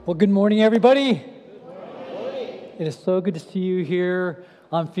Well, good morning, everybody. Good morning. It is so good to see you here.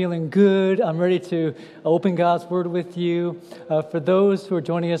 I'm feeling good. I'm ready to open God's Word with you. For those who are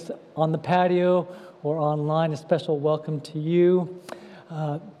joining us on the patio or online, a special welcome to you.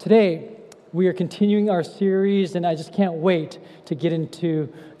 Today, we are continuing our series, and I just can't wait to get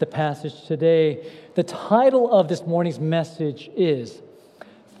into the passage today. The title of this morning's message is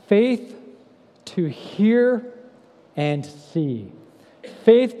Faith to Hear and See.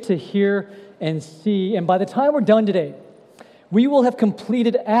 Faith to hear and see. And by the time we're done today, we will have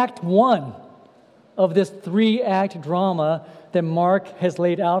completed Act 1 of this 3-act drama that Mark has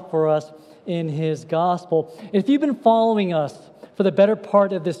laid out for us in his gospel. If you've been following us for the better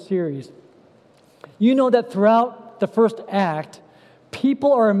part of this series, you know that throughout the first act,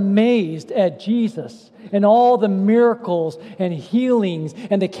 people are amazed at Jesus and all the miracles and healings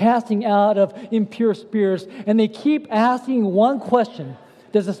and the casting out of impure spirits. And they keep asking one question.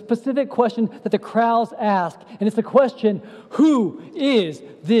 There's a specific question that the crowds ask, and it's the question, who is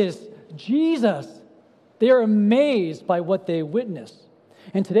this Jesus? They are amazed by what they witness.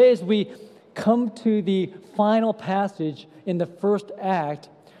 And today, as we come to the final passage in the first act,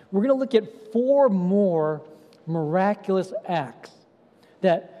 we're going to look at 4 more miraculous acts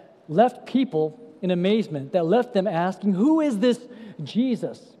that left people in amazement, that left them asking, who is this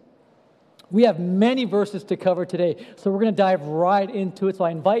Jesus? We have many verses to cover today, so we're going to dive right into it. So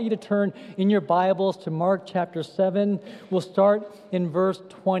I invite you to turn in your Bibles to Mark chapter 7. We'll start in verse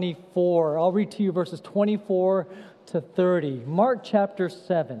 24. I'll read to you verses 24 to 30. Mark chapter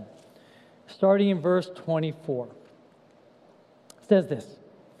 7, starting in verse 24. It says this,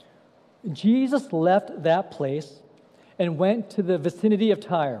 Jesus left that place and went to the vicinity of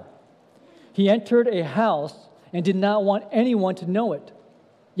Tyre. He entered a house and did not want anyone to know it.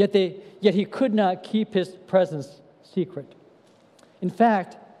 Yet he could not keep his presence secret. In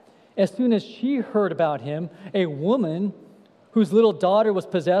fact, as soon as she heard about him, a woman whose little daughter was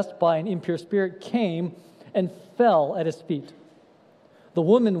possessed by an impure spirit came and fell at his feet. The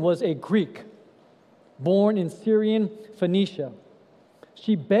woman was a Greek, born in Syrian Phoenicia.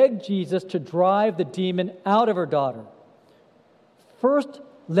 She begged Jesus to drive the demon out of her daughter. First,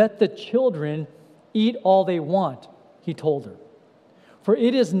 let the children eat all they want, he told her. For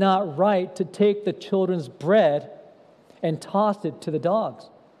it is not right to take the children's bread and toss it to the dogs.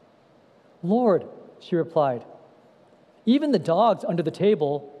 Lord, she replied, even the dogs under the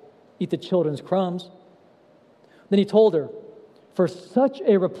table eat the children's crumbs. Then he told her, for such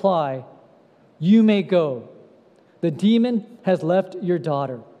a reply, you may go. The demon has left your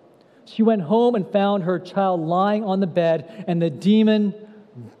daughter. She went home and found her child lying on the bed and the demon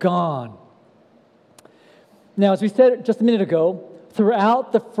gone. Now, as we said just a minute ago,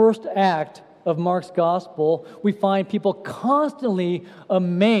 throughout the first act of Mark's gospel, we find people constantly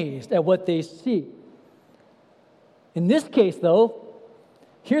amazed at what they see. In this case, though,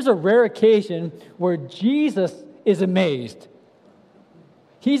 here's a rare occasion where Jesus is amazed.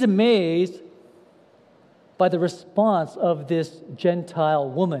 He's amazed by the response of this Gentile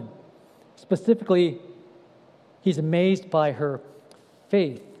woman. Specifically, he's amazed by her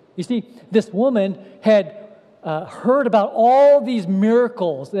faith. You see, this woman had heard about all these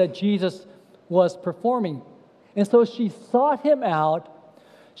miracles that Jesus was performing. And so she sought him out.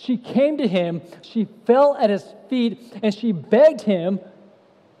 She came to him. She fell at his feet, and she begged him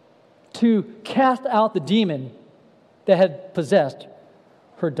to cast out the demon that had possessed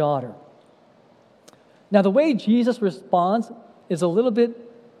her daughter. Now, the way Jesus responds is a little bit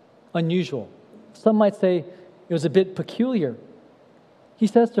unusual. Some might say it was a bit peculiar. He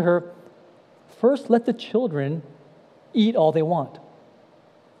says to her, first, let the children eat all they want.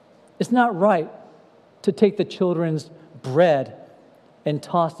 It's not right to take the children's bread and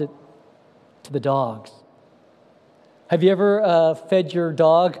toss it to the dogs. Have you ever fed your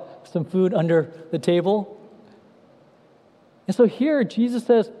dog some food under the table? And so here, Jesus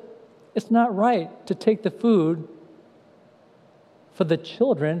says, it's not right to take the food for the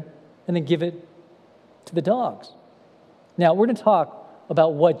children and then give it to the dogs. Now, we're going to talk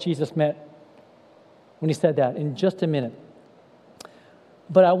about what Jesus meant when he said that in just a minute.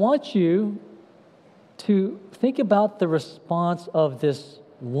 But I want you to think about the response of this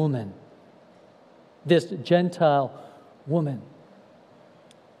woman, this Gentile woman.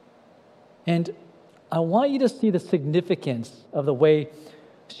 And I want you to see the significance of the way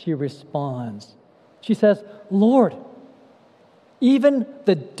she responds. She says, Lord, even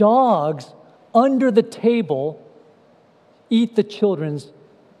the dogs under the table eat the children's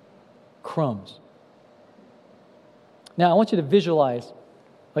crumbs. Now, I want you to visualize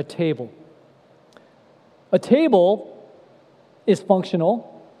a table. A table is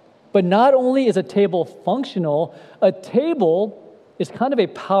functional. But not only is a table functional, a table is kind of a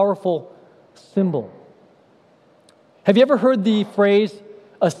powerful symbol. Have you ever heard the phrase,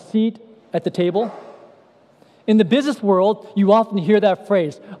 a seat at the table? In the business world, you often hear that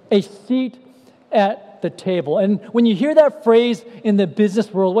phrase, a seat at the table. And when you hear that phrase in the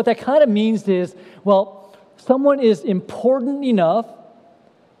business world, what that kind of means is, well, someone is important enough,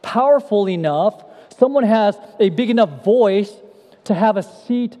 powerful enough, someone has a big enough voice to have a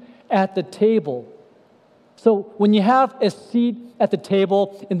seat at the table. So when you have a seat at the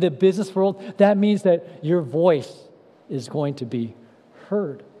table in the business world, that means that your voice is going to be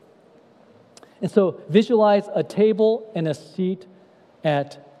heard. And so visualize a table and a seat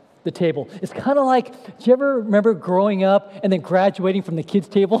at the table. It's kind of like, do you ever remember growing up and then graduating from the kids'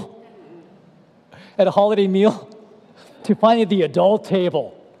 table at a holiday meal to finally the adult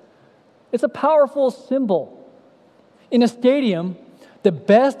table? It's a powerful symbol. In a stadium, the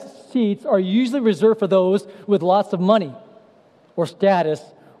best seats are usually reserved for those with lots of money or status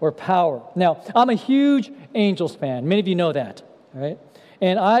or power. Now, I'm a huge Angels fan. Many of you know that, right?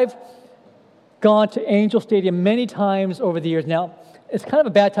 And I've gone to Angel Stadium many times over the years. Now, it's kind of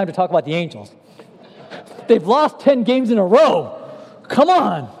a bad time to talk about the Angels. They've lost 10 games in a row. Come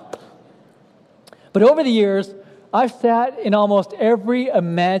on. But over the years, I've sat in almost every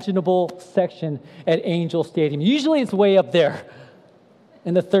imaginable section at Angel Stadium. Usually it's way up there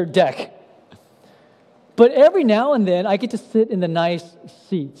in the third deck. But every now and then, I get to sit in the nice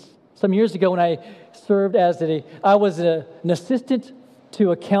seats. Some years ago when I served I was an assistant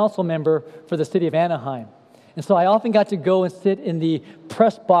to a council member for the city of Anaheim. And so I often got to go and sit in the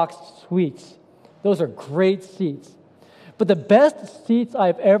press box suites. Those are great seats. But the best seats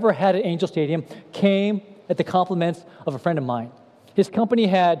I've ever had at Angel Stadium came at the compliments of a friend of mine. His company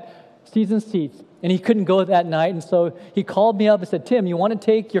had season seats, and he couldn't go that night, and so he called me up and said, "Tim, you want to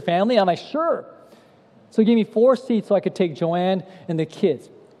take your family?" I'm like, "Sure." So he gave me 4 seats so I could take Joanne and the kids.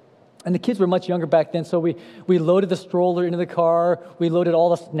 And the kids were much younger back then, so we loaded the stroller into the car. We loaded all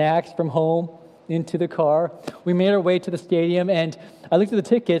the snacks from home into the car. We made our way to the stadium, and I looked at the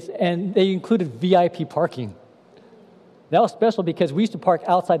tickets, and they included VIP parking. That was special because we used to park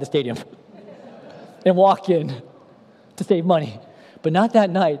outside the stadium and walk in to save money. But not that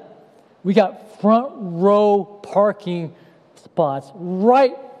night. We got front row parking spots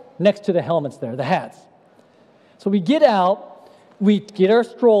right next to the helmets there, the hats. So we get out, we get our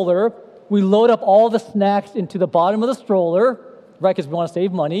stroller, we load up all the snacks into the bottom of the stroller, right, because we want to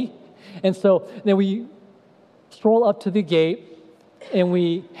save money. And so then we stroll up to the gate, and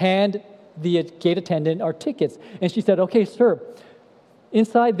we hand the gate attendant our tickets. And she said, "Okay, sir,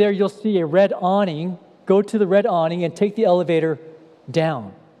 inside there you'll see a red awning. Go to the red awning and take the elevator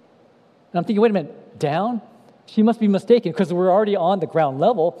down." And I'm thinking, wait a minute, down? She must be mistaken because we're already on the ground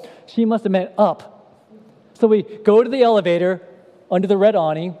level. She must have meant up. So we go to the elevator under the red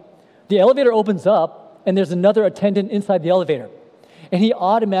awning. The elevator opens up, and there's another attendant inside the elevator. And he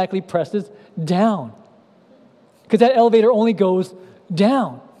automatically presses down because that elevator only goes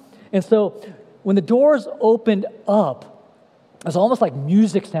down. And so when the doors opened up, it was almost like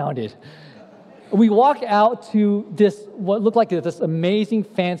music sounded. We walk out to this, what looked like this amazing,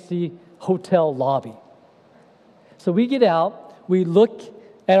 fancy hotel lobby. So we get out, we look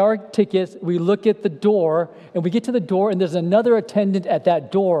at our tickets, we look at the door, and we get to the door, and there's another attendant at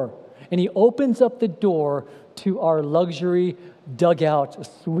that door. And he opens up the door to our luxury dugout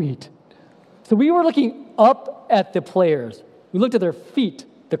suite. So we were looking up at the players. We looked at their feet,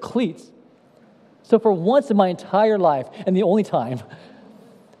 the cleats. So for once in my entire life, and the only time,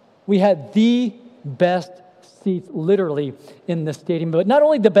 we had the best seats literally in the stadium. But not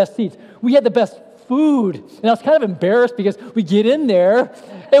only the best seats, we had the best food. And I was kind of embarrassed because we get in there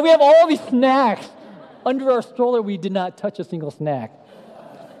and we have all these snacks. Under our stroller, we did not touch a single snack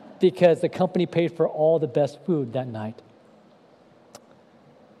because the company paid for all the best food that night.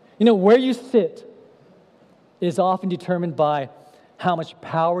 You know, where you sit is often determined by how much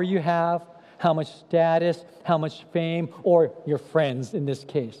power you have, how much status, how much fame, or your friends in this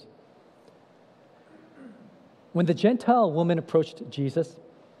case. When the Gentile woman approached Jesus,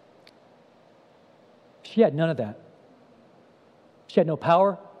 she had none of that. She had no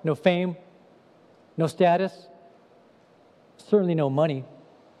power, no fame, no status, certainly no money.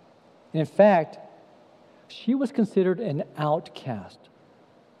 And in fact, she was considered an outcast.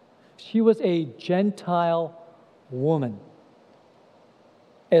 She was a Gentile woman,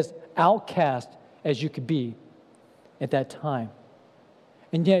 as outcast as you could be at that time.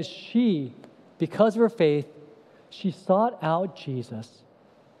 And yet she, because of her faith, she sought out Jesus.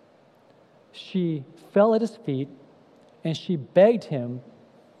 She fell at his feet, and she begged him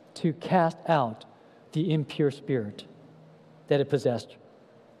to cast out the impure spirit that had possessed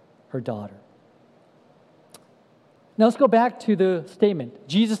her daughter. Now let's go back to the statement.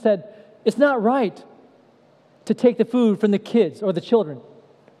 Jesus said, it's not right to take the food from the kids or the children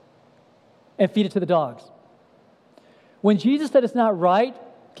and feed it to the dogs. When Jesus said it's not right,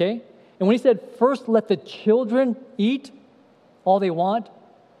 okay, and when he said, first let the children eat all they want,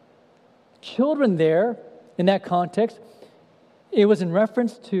 children there, in that context, it was in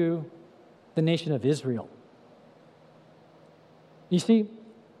reference to the nation of Israel. You see,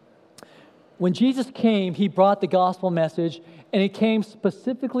 when Jesus came, he brought the gospel message, and it came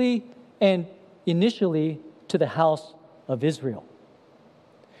specifically and initially to the house of Israel.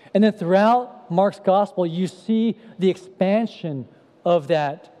 And then throughout Mark's gospel, you see the expansion of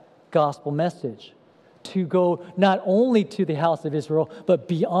that gospel message to go not only to the house of Israel, but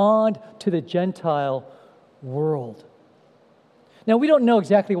beyond to the Gentile world. Now, we don't know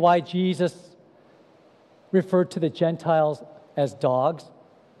exactly why Jesus referred to the Gentiles as dogs.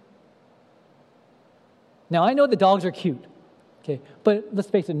 Now, I know the dogs are cute, okay, but let's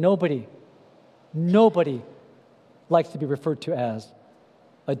face it, nobody likes to be referred to as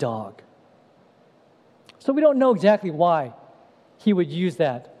a dog. So we don't know exactly why he would use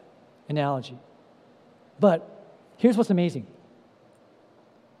that analogy. But here's what's amazing.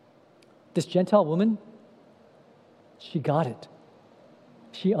 This Gentile woman, she got it.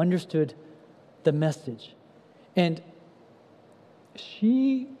 She understood the message. And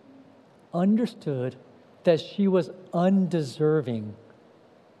she understood that she was undeserving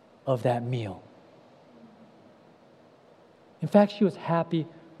of that meal. In fact, she was happy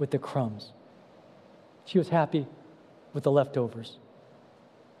with the crumbs. She was happy with the leftovers.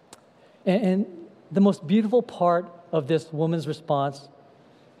 And the most beautiful part of this woman's response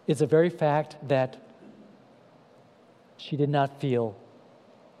is the very fact that she did not feel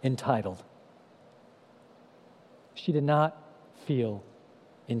entitled. She did not feel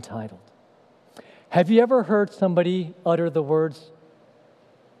entitled. Have you ever heard somebody utter the words,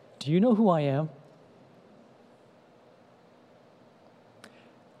 "Do you know who I am?"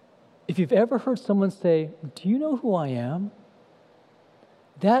 If you've ever heard someone say, "Do you know who I am?"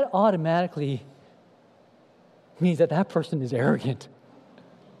 that automatically means that that person is arrogant.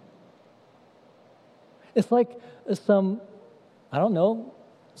 It's like some, I don't know,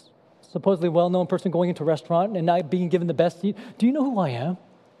 supposedly well-known person going into a restaurant and not being given the best seat. "Do you know who I am?"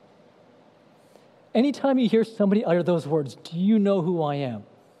 Anytime you hear somebody utter those words, "Do you know who I am?"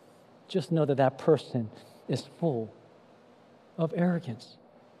 just know that that person is full of arrogance.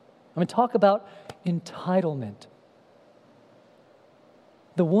 I mean, talk about entitlement.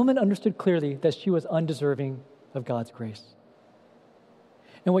 The woman understood clearly that she was undeserving of God's grace.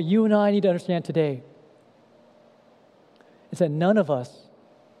 And what you and I need to understand today is that none of us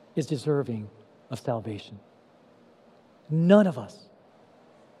is deserving of salvation. None of us.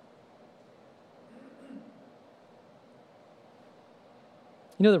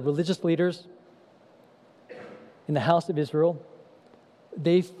 You know, the religious leaders in the house of Israel,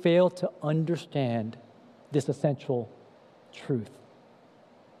 they failed to understand this essential truth.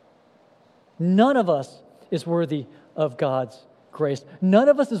 None of us is worthy of God's grace. None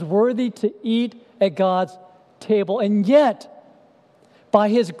of us is worthy to eat at God's table. And yet, by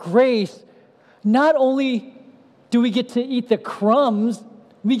His grace, not only do we get to eat the crumbs,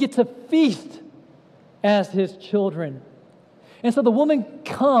 we get to feast as His children. And so the woman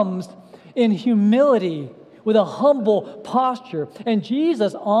comes in humility with a humble posture, and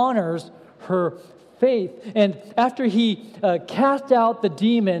Jesus honors her faith. And after He cast out the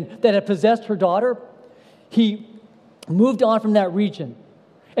demon that had possessed her daughter, He moved on from that region.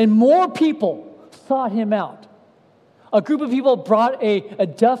 And more people sought Him out. A group of people brought a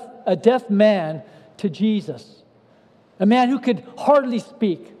deaf man to Jesus, a man who could hardly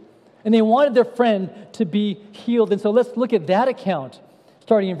speak. And they wanted their friend to be healed. And so let's look at that account,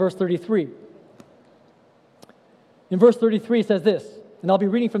 starting in verse 33. In verse 33, it says this, and I'll be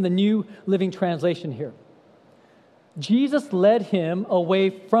reading from the New Living Translation here. Jesus led him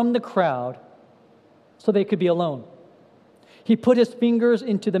away from the crowd so they could be alone. He put His fingers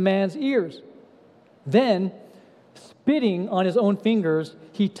into the man's ears. Then, spitting on His own fingers,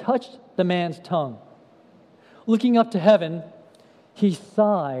 He touched the man's tongue. Looking up to heaven, He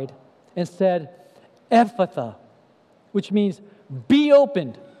sighed and said, "Ephphatha," which means "be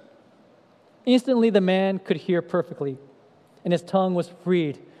opened." Instantly the man could hear perfectly, and his tongue was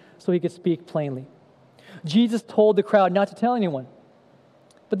freed so he could speak plainly. Jesus told the crowd not to tell anyone,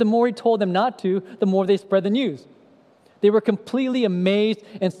 but the more He told them not to, the more they spread the news. They were completely amazed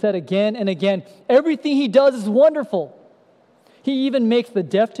and said again and again, "Everything He does is wonderful." He even makes the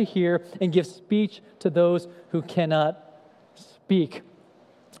deaf to hear and gives speech to those who cannot speak.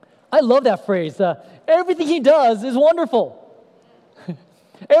 I love that phrase. Everything he does is wonderful.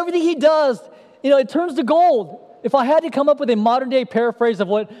 Everything he does, it turns to gold. If I had to come up with a modern day paraphrase of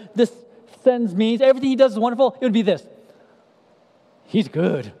what this sentence means, everything he does is wonderful, it would be this. He's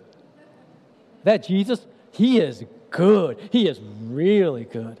good. That Jesus, he is good. He is really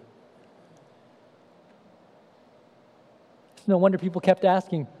good. It's no wonder people kept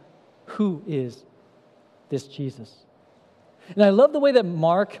asking, who is this Jesus? And I love the way that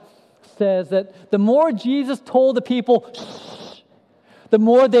Mark says that the more Jesus told the people, shh, the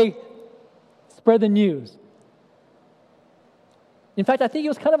more they spread the news. In fact, I think it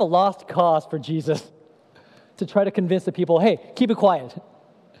was kind of a lost cause for Jesus to try to convince the people, hey, keep it quiet.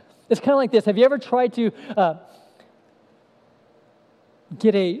 It's kind of like this. Have you ever tried to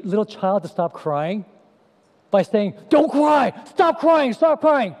get a little child to stop crying by saying, don't cry, stop crying, stop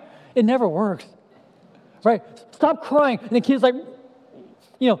crying? It never works, right? Stop crying. And the kid's like,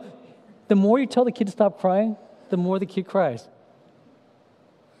 the more you tell the kid to stop crying, the more the kid cries.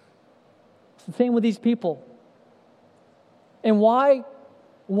 It's the same with these people. And why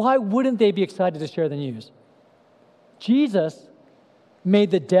wouldn't they be excited to share the news? Jesus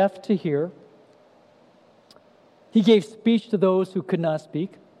made the deaf to hear. He gave speech to those who could not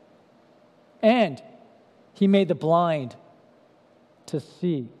speak. And he made the blind to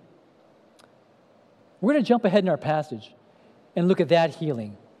see. We're going to jump ahead in our passage and look at that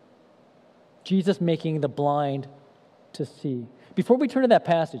healing. Jesus making the blind to see. Before we turn to that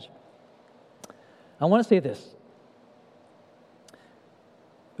passage, I want to say this.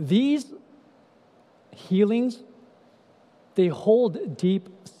 These healings, they hold deep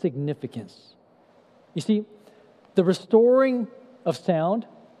significance. You see, the restoring of sound,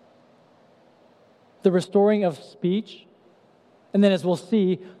 the restoring of speech, and then as we'll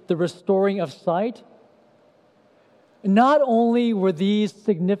see, the restoring of sight, not only were these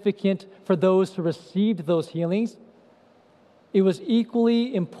significant for those who received those healings, it was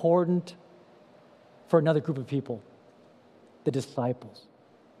equally important for another group of people, the disciples.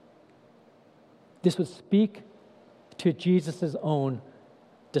 This would speak to Jesus' own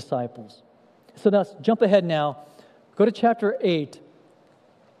disciples. So now let's jump ahead now. Go to chapter 8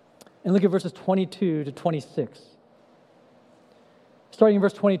 and look at verses 22 to 26. Starting in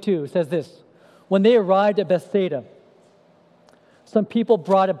verse 22, it says this. When they arrived at Bethsaida, some people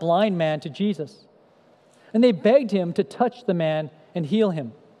brought a blind man to Jesus, and they begged him to touch the man and heal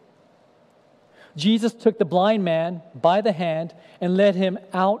him. Jesus took the blind man by the hand and led him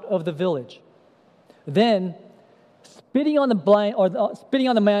out of the village. Then, spitting on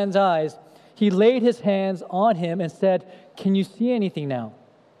the man's eyes, he laid his hands on him and said, "Can you see anything now?"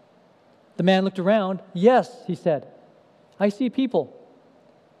 The man looked around. "Yes," he said, "I see people,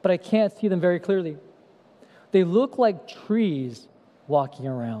 but I can't see them very clearly. They look like trees walking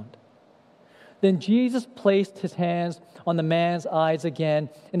around." Then Jesus placed his hands on the man's eyes again,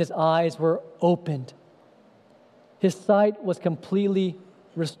 and his eyes were opened. His sight was completely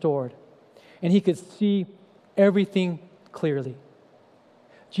restored, and he could see everything clearly.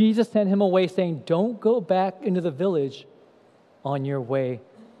 Jesus sent him away, saying, "Don't go back into the village on your way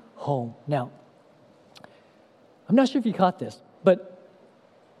home." Now, I'm not sure if you caught this, but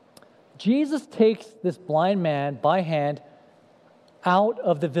Jesus takes this blind man by hand out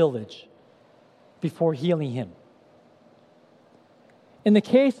of the village before healing him. In the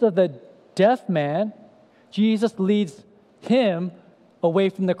case of the deaf man, Jesus leads him away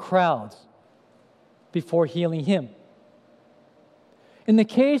from the crowds before healing him. In the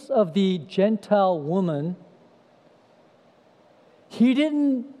case of the Gentile woman, he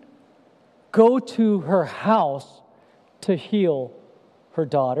didn't go to her house to heal her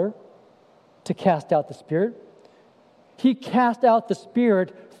daughter, to cast out the spirit. He cast out the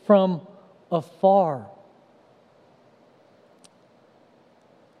spirit from afar.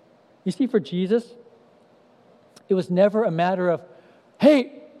 You see, for Jesus, it was never a matter of,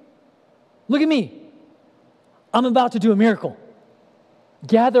 "Hey, look at me. I'm about to do a miracle.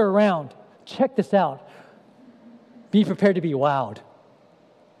 Gather around. Check this out. Be prepared to be wowed."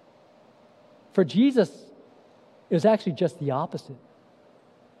 For Jesus, it was actually just the opposite.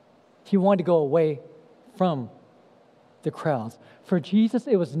 He wanted to go away from the crowds. For Jesus,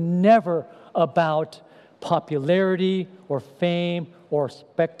 it was never about popularity or fame or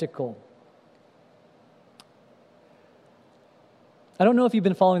spectacle. I don't know if you've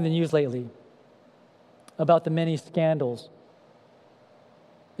been following the news lately about the many scandals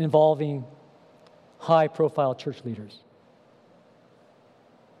involving high-profile church leaders.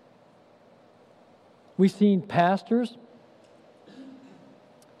 We've seen pastors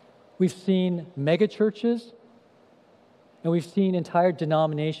We've seen mega churches, and we've seen entire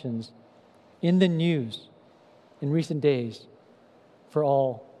denominations in the news in recent days for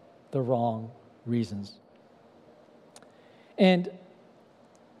all the wrong reasons. And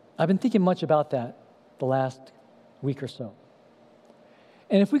I've been thinking much about that the last week or so.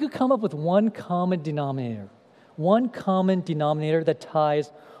 And if we could come up with one common denominator that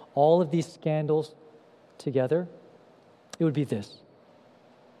ties all of these scandals together, it would be this.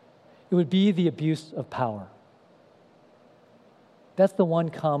 It would be the abuse of power. That's the one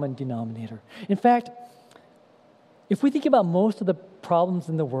common denominator. In fact, if we think about most of the problems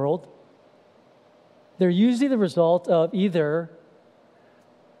in the world, they're usually the result of either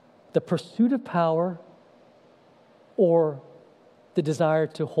the pursuit of power or the desire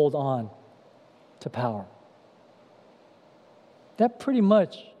to hold on to power. That pretty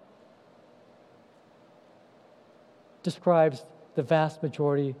much describes the vast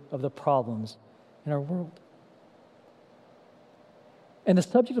majority of the problems in our world. And the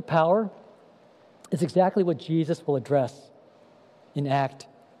subject of power is exactly what Jesus will address in Act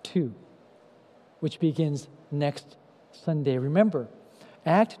 2, which begins next Sunday. Remember,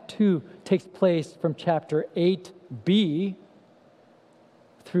 Act 2 takes place from chapter 8b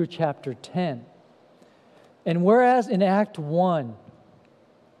through chapter 10. And whereas in Act 1,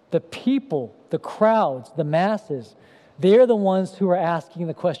 the people, the crowds, the masses, they're the ones who are asking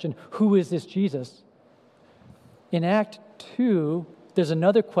the question, who is this Jesus? In Act 2, there's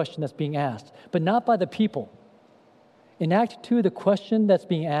another question that's being asked, but not by the people. In Act 2, the question that's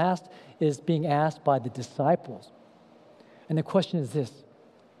being asked is being asked by the disciples. And the question is this: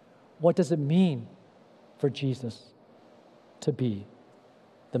 what does it mean for Jesus to be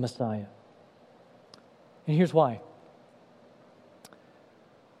the Messiah? And here's why.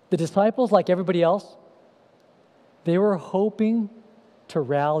 The disciples, like everybody else, they were hoping to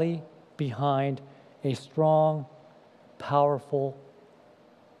rally behind a strong, powerful,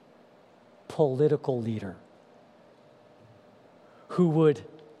 political leader who would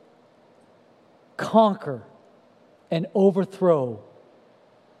conquer and overthrow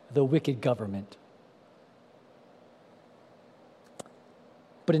the wicked government.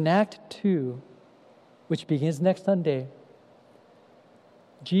 But in Act 2, which begins next Sunday,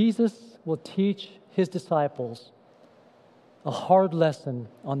 Jesus will teach his disciples a hard lesson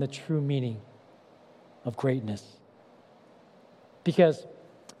on the true meaning of greatness. Because,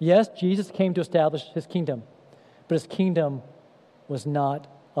 yes, Jesus came to establish his kingdom, but his kingdom was not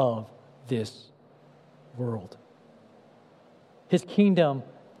of this world. His kingdom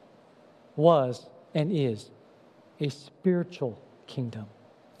was and is a spiritual kingdom.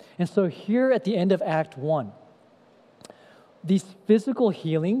 And so here at the end of Act 1, these physical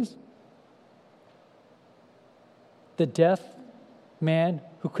healings, the deaf man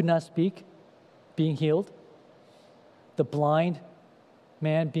who could not speak being healed, the blind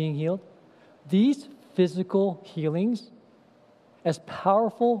man being healed, these physical healings, as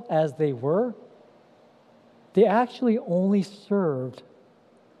powerful as they were, they actually only served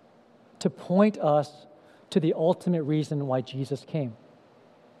to point us to the ultimate reason why Jesus came.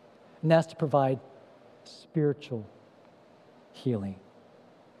 And that's to provide spiritual healing.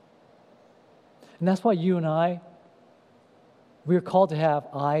 And that's why you and I, we are called to have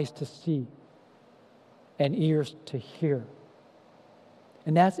eyes to see and ears to hear.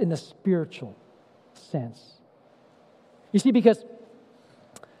 And that's in the spiritual sense. You see, because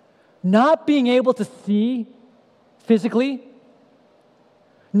not being able to see physically,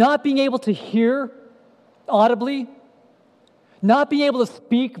 not being able to hear audibly, not being able to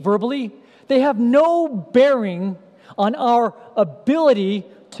speak verbally, they have no bearing on our ability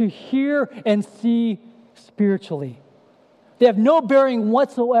to hear and see spiritually. They have no bearing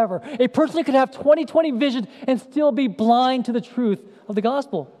whatsoever. A person could have 20/20 vision and still be blind to the truth of the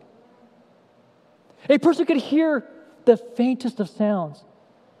gospel. A person could hear the faintest of sounds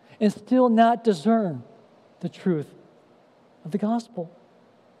and still not discern the truth of the gospel.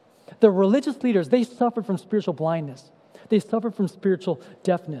 The religious leaders, they suffered from spiritual blindness. They suffered from spiritual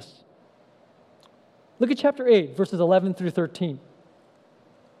deafness. Look at chapter 8, verses 11 through 13.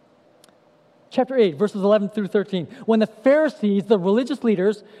 Chapter 8, verses 11 through 13. When the Pharisees, the religious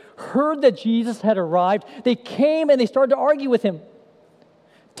leaders, heard that Jesus had arrived, they came and they started to argue with him.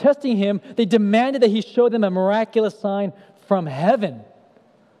 Testing him, they demanded that he show them a miraculous sign from heaven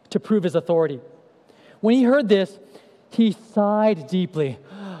to prove his authority. When he heard this, he sighed deeply.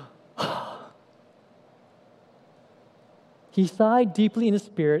 He sighed deeply in his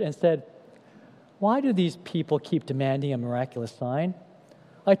spirit and said, "Why do these people keep demanding a miraculous sign?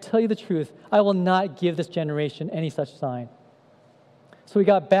 I tell you the truth, I will not give this generation any such sign." So he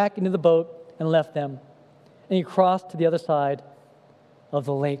got back into the boat and left them, and he crossed to the other side of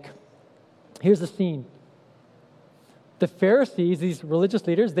the lake. Here's the scene. The Pharisees, these religious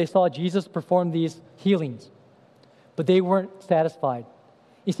leaders, they saw Jesus perform these healings, but they weren't satisfied.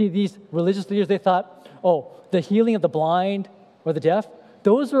 You see, these religious leaders, they thought, oh, the healing of the blind or the deaf,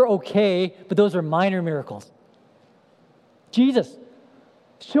 those are okay, but those are minor miracles. Jesus,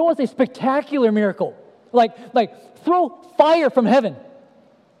 show us a spectacular miracle, like throw fire from heaven,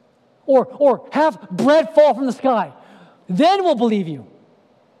 or have bread fall from the sky. Then we'll believe you.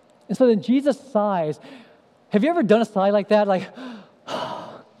 And so then Jesus sighs. Have you ever done a sigh like that? Like,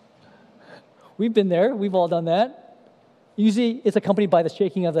 we've been there. We've all done that. Usually it's accompanied by the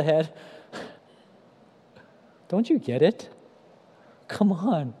shaking of the head. Don't you get it? Come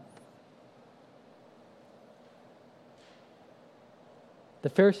on. The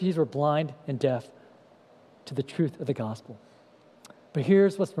Pharisees were blind and deaf to the truth of the gospel. But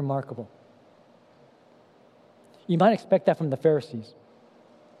here's what's remarkable. You might expect that from the Pharisees.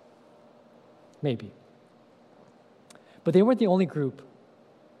 Maybe. But they weren't the only group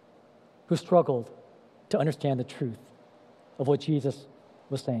who struggled to understand the truth of what Jesus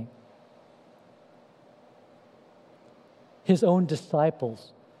was saying. His own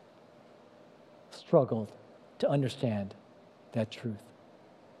disciples struggled to understand that truth.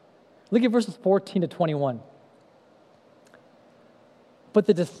 Look at verses 14 to 21. But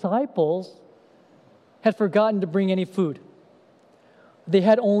the disciples had forgotten to bring any food. They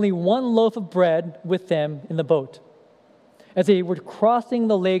had only one loaf of bread with them in the boat. As they were crossing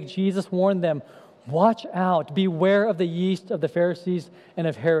the lake, Jesus warned them, "Watch out, beware of the yeast of the Pharisees and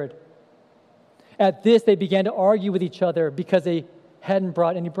of Herod." At this, they began to argue with each other because they hadn't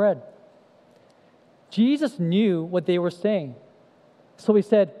brought any bread. Jesus knew what they were saying. So he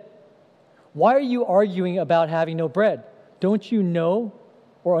said, "Why are you arguing about having no bread? Don't you know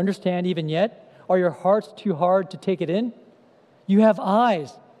or understand even yet? Are your hearts too hard to take it in? You have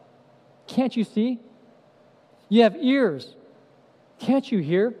eyes. Can't you see? You have ears. Can't you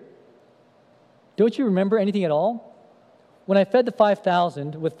hear? Don't you remember anything at all? When I fed the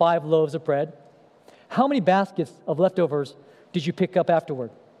 5,000 with 5 loaves of bread, how many baskets of leftovers did you pick up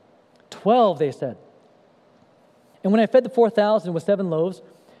afterward?" 12, they said. "And when I fed the 4,000 with 7 loaves,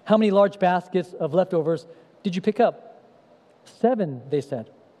 how many large baskets of leftovers did you pick up?" 7, they said.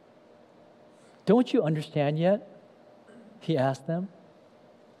 "Don't you understand yet?" he asked them.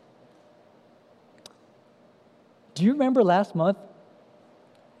 Do you remember last month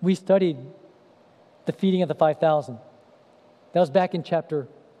we studied the feeding of the 5,000? That was back in chapter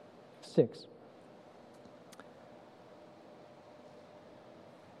 6.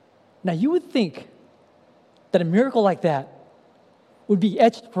 Now you would think that a miracle like that would be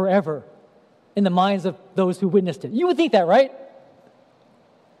etched forever in the minds of those who witnessed it. You would think that, right?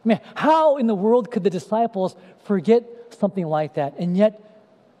 I mean, how in the world could the disciples forget something like that? And yet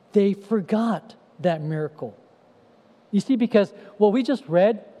they forgot that miracle. You see, because what we just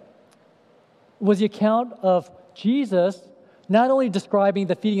read was the account of Jesus not only describing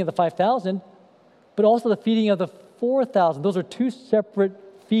the feeding of the 5,000, but also the feeding of the 4,000. Those are 2 separate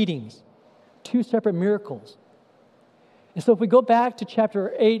feedings, 2 separate miracles. And so if we go back to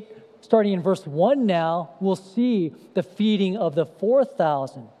chapter 8, starting in verse 1 now, we'll see the feeding of the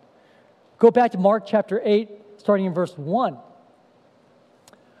 4,000. Go back to Mark chapter 8, starting in verse 1.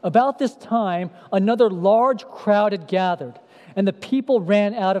 About this time, another large crowd had gathered, and the people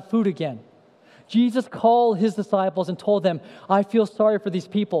ran out of food again. Jesus called his disciples and told them, "I feel sorry for these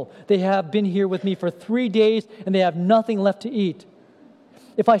people. They have been here with me for 3 days, and they have nothing left to eat.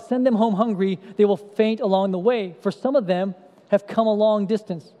 If I send them home hungry, they will faint along the way, for some of them have come a long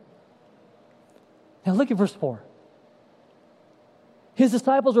distance." Now look at verse 4. His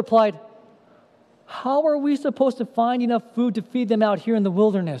disciples replied, "How are we supposed to find enough food to feed them out here in the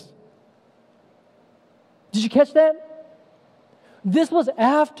wilderness?" Did you catch that? This was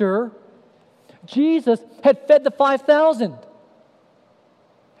after Jesus had fed the 5,000.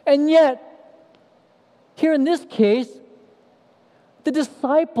 And yet, here in this case, the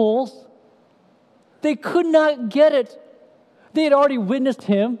disciples, they could not get it. They had already witnessed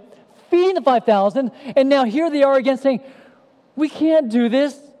him feeding the 5,000, and now here they are again saying, "We can't do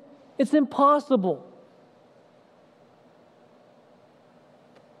this. It's impossible."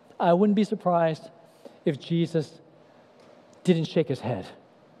 I wouldn't be surprised if Jesus didn't shake his head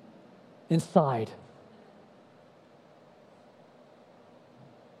inside.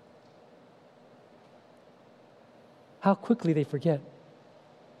 How quickly they forget.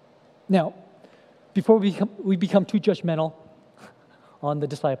 Now, before we become too judgmental on the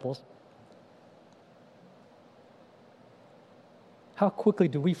disciples, how quickly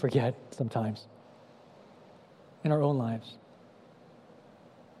do we forget sometimes in our own lives?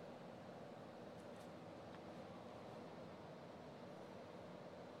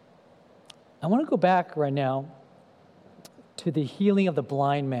 I want to go back right now to the healing of the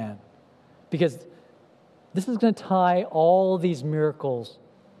blind man, because this is going to tie all these miracles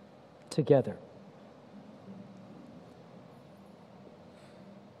together.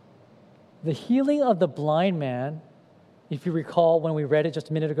 The healing of the blind man, if you recall when we read it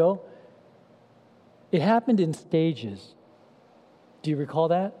just a minute ago, it happened in stages. Do you recall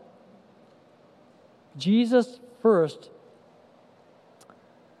that? Jesus first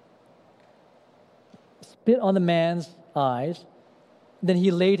spit on the man's eyes, then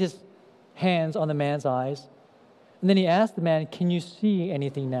he laid his hands on the man's eyes, and then he asked the man, "Can you see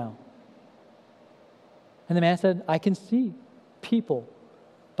anything now?" And the man said, "I can see people,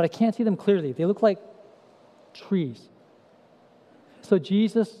 but I can't see them clearly. They look like trees." So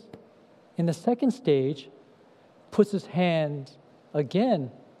Jesus, in the second stage, puts his hand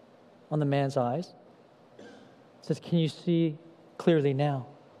again on the man's eyes, says, "Can you see clearly now?"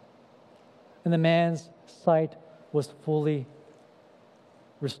 And the man's sight was fully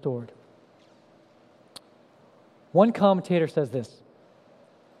restored. One commentator says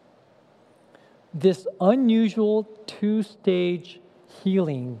this unusual two-stage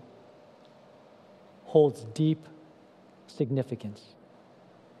healing holds deep significance.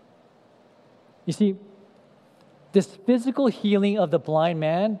 You see, this physical healing of the blind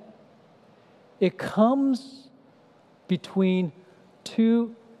man, it comes between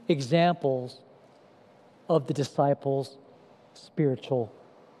two examples of the disciples' spiritual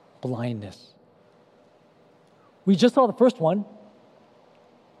blindness. We just saw the first one.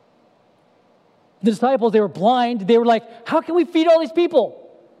 The disciples, they were blind. They were like, "How can we feed all these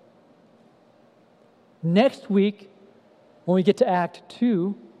people?" Next week, when we get to Act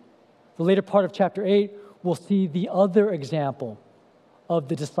 2, the later part of chapter 8, we'll see the other example of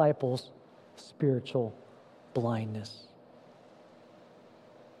the disciples' spiritual blindness.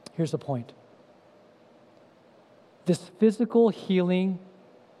 Here's the point. This physical healing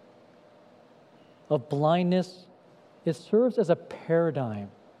of blindness, it serves as a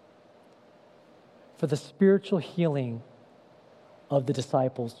paradigm for the spiritual healing of the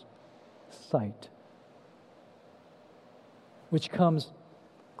disciples' sight, which comes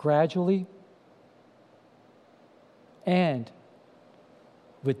gradually and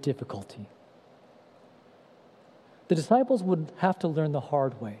with difficulty. The disciples would have to learn the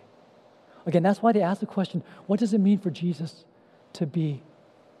hard way. Again, that's why they asked the question, what does it mean for Jesus to be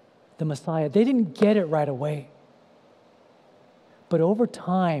the Messiah? They didn't get it right away. But over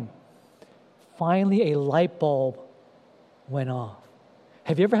time, finally a light bulb went off.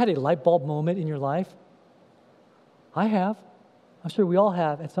 Have you ever had a light bulb moment in your life? I have. I'm sure we all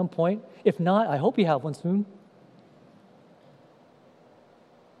have at some point. If not, I hope you have one soon.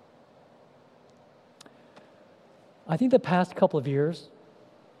 I think the past couple of years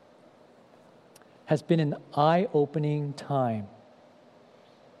has been an eye-opening time.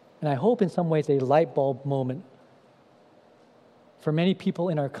 And I hope in some ways a light bulb moment for many people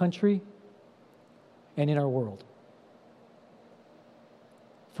in our country and in our world.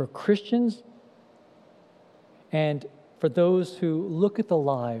 For Christians and for those who look at the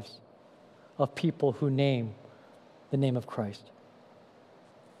lives of people who name the name of Christ.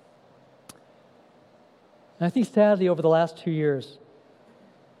 And I think sadly over the last 2 years,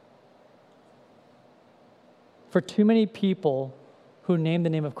 for too many people who name the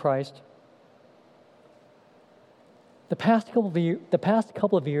name of Christ, the past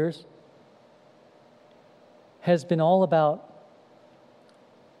couple of years has been all about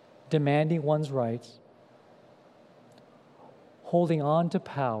demanding one's rights, holding on to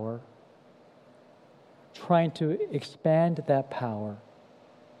power, trying to expand that power,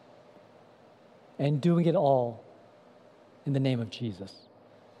 and doing it all in the name of Jesus.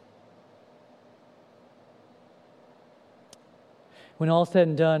 When all said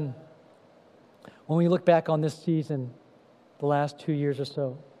and done, when we look back on this season, the last 2 years or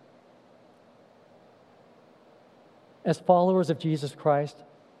so, as followers of Jesus Christ,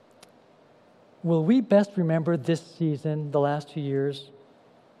 will we best remember this season, the last 2 years,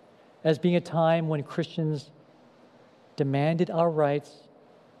 as being a time when Christians demanded our rights,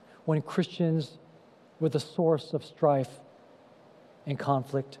 when Christians were the source of strife and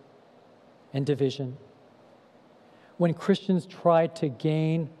conflict and division, when Christians tried to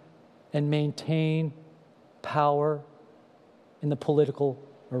gain and maintain power in the political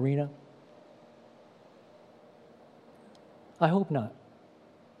arena? I hope not.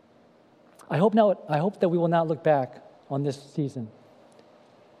 I hope that we will not look back on this season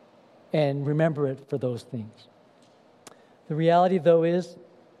and remember it for those things. The reality, though, is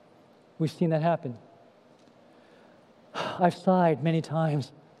we've seen that happen. I've sighed many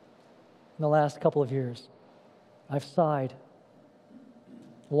times in the last couple of years. I've sighed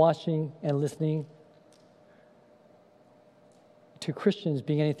watching and listening to Christians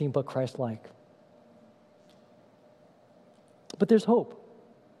being anything but Christ-like. But there's hope.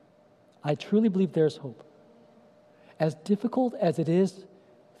 I truly believe there's hope. As difficult as it is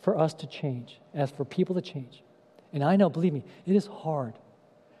for us to change, as for people to change, and I know, believe me, it is hard.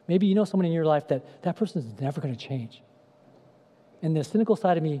 Maybe you know someone in your life that person is never going to change. And the cynical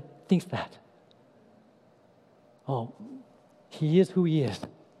side of me thinks that. Oh, he is who he is.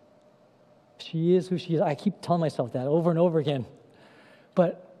 She is who she is. I keep telling myself that over and over again.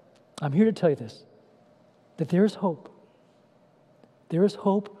 But I'm here to tell you this, that there is hope. There is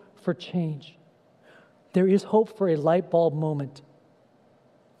hope for change. There is hope for a light bulb moment.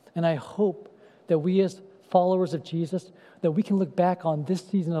 And I hope that we as followers of Jesus, that we can look back on this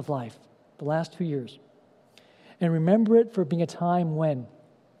season of life, the last 2 years, and remember it for being a time when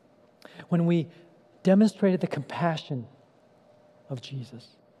we demonstrated the compassion of Jesus,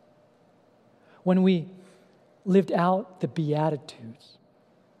 when we lived out the Beatitudes,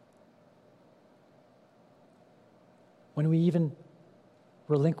 when we even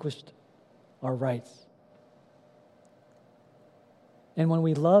relinquished our rights, and when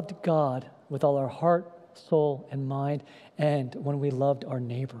we loved God with all our heart, soul, and mind, and when we loved our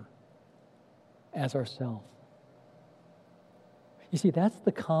neighbor as ourselves. You see, that's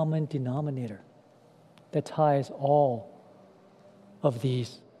the common denominator that ties all of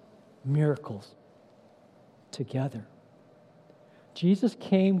these miracles together. Jesus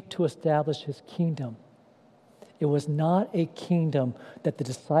came to establish his kingdom. It was not a kingdom that the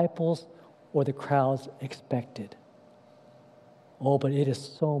disciples or the crowds expected. Oh, but it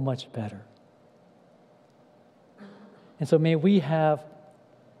is so much better. And so may we have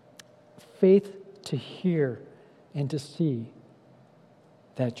faith to hear and to see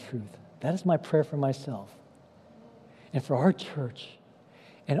that truth. That is my prayer for myself and for our church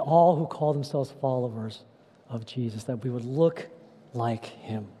and all who call themselves followers of Jesus, that we would look like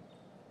him.